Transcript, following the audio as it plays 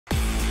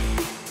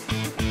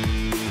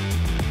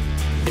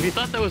If you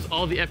thought that was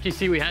all the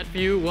FGC we had for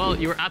you, well,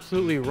 you were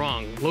absolutely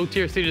wrong. Low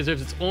Tier City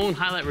deserves its own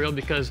highlight reel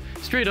because,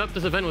 straight up,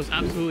 this event was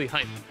absolutely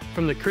hype.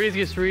 From the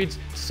craziest reads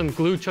to some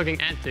glue-chugging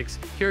antics,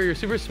 here are your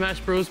Super Smash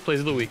Bros. Plays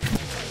of the week.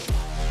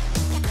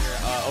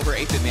 Over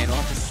 8-bit man, we'll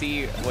have to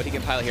see what he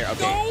can pilot here.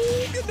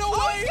 Okay. No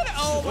way!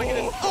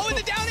 Oh, in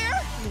the down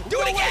air! Do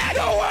it again!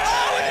 No way!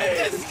 Oh,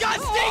 and a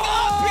disgusting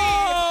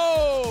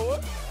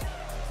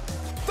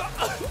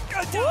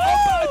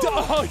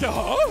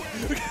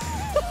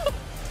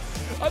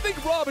I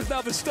think Rob is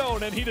now the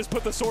stone, and he just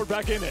put the sword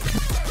back in it.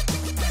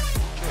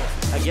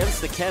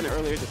 Against the Ken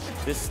earlier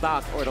this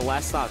stock, or the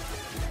last stock.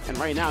 And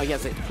right now, he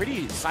has a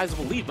pretty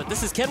sizable lead, but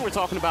this is Ken we're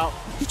talking about.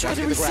 He tried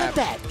to reset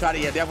that.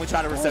 Definitely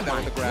try to reset that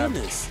with the grab.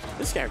 Goodness.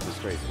 This character's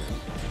crazy.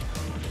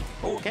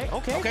 Oh, okay.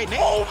 Okay, Nate.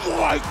 Oh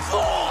my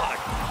god!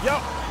 Yo!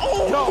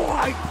 Oh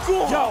my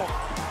god!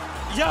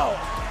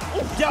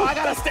 Yo, I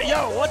gotta stay.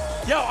 Yo, what?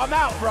 Yo, I'm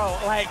out, bro.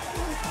 Like,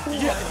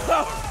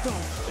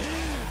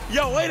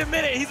 yo, wait a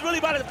minute. He's really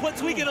about to put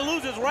Tweak in the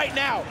losers right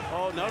now.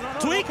 Oh, no.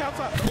 Tweak? Yeah,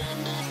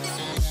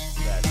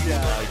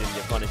 he didn't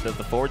get punished as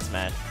the forward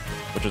smash,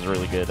 which was a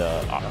really good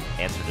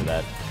answer to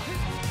that.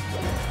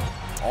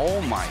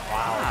 Oh my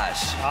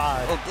gosh.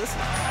 Oh, this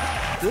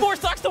 4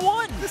 stocks to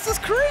 1! This is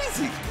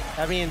crazy.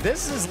 I mean,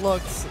 this has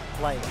looked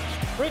like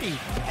pretty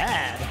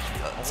bad.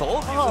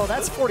 Oh,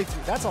 that's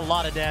 43. That's a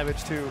lot of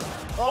damage, too.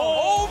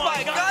 Oh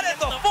my god,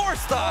 it's a 4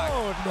 stock.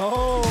 Oh,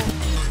 no.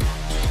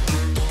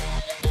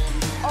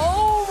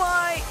 Oh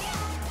my!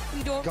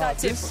 We don't got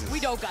tippers. We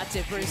don't got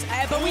tippers.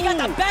 But we got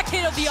the back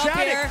hit of the up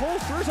air.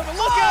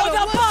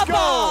 The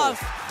pop-off!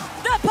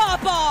 The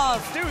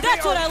pop-off!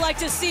 That's what I like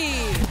to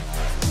see.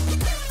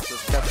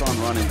 Just kept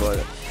on running,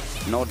 but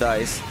no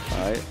dice.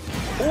 All right.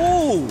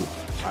 Ooh!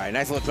 All right,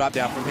 nice little drop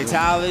down from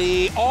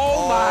Fatality.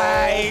 Oh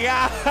my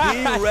god!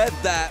 He read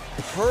that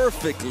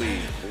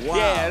perfectly. Wow.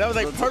 Yeah, that was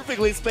like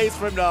perfectly spaced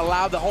for him to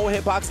allow the whole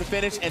hitbox to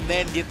finish and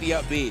then get the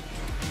up B.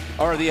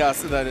 Or the not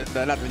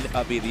the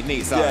up B, the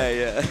knee, sorry.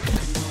 Yeah.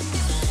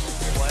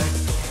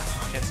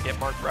 Chance to get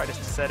Marthritis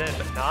to set in,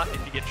 but not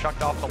if you get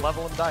chucked off the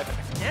level and dive.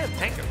 Again,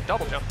 Tango,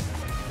 double jump.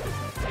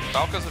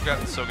 Falcons have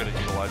gotten so good at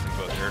utilizing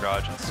both air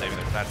dodge and saving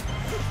their net.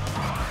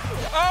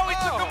 Oh, he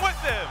took him with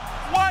him!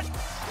 What?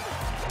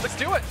 Let's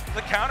do it.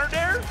 The counter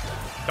dare?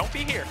 Don't be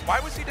here. Why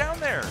was he down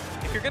there?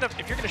 If you're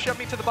gonna shove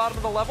me to the bottom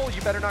of the level,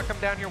 you better not come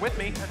down here with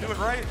me and do it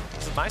right.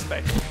 This is my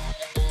space.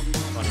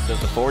 He does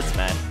the forward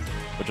smash,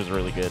 which was a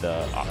really good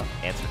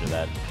answer to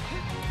that.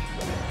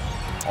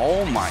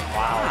 Oh my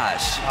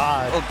gosh.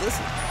 Oh, this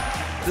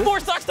 4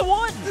 stocks to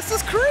 1! This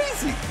is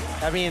crazy.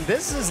 I mean,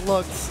 this has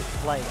looked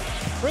like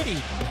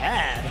pretty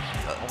bad.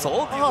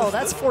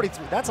 That's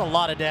 43. That's a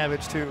lot of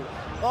damage, too.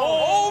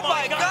 Oh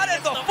my god,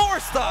 it's a 4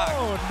 stock.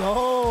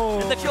 Oh,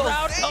 no. The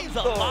crowd comes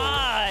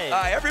alive.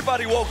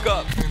 Everybody woke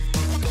up.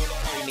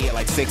 We need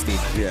like 60.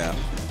 Yeah.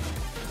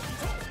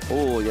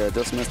 Oh, yeah,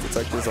 just missed the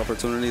Texas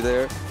opportunity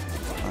there.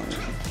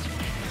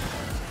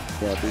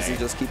 Yeah, busy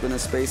just keeping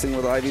his spacing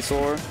with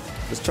Ivysaur.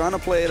 Just trying to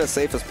play it as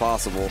safe as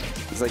possible.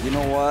 He's like, you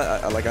know what?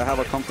 I have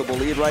a comfortable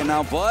lead right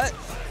now, but...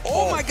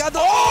 Oh my god,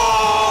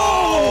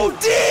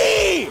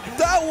 D!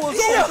 That was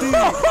OD!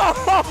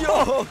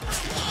 Yo!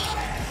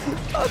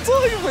 I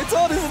told you,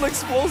 Fatality is an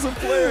explosive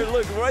player.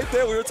 Look, right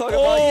there, we were talking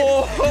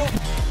about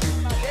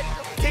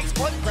Takes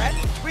one grab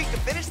and Tweak to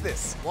finish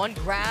this. One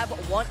grab,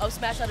 one up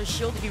smash out of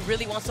shield if he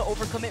really wants to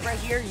overcommit right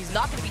here. He's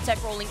not going to be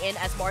tech rolling in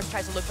as Mars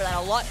tries to look for that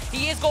a lot.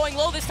 He is going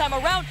low this time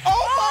around.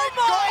 Oh my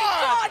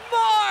god,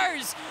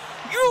 Mars!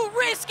 You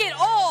risk it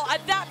all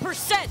at that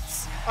percent.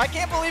 I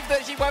can't believe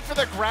that he went for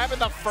the grab in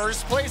the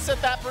first place at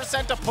that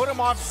percent to put him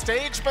off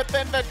stage, but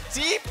then the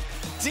deep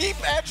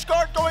edge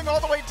guard going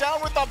all the way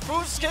down with the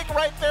boost kick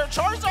right there.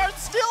 Charizard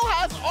still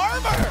has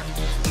armor.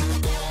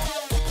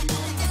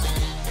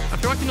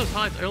 After watching those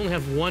highlights, I only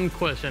have one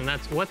question, and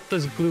that's what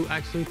does glue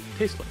actually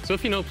taste like? So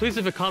if you know, please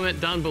leave a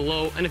comment down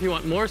below. And if you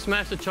want more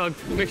Smash the Chug,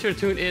 make sure to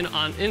tune in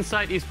on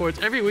Inside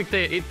Esports every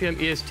weekday at 8 p.m.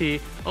 EST.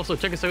 Also,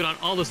 check us out on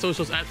all the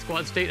socials at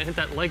Squad State and hit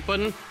that like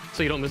button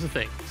so you don't miss a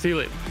thing. See you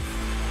later.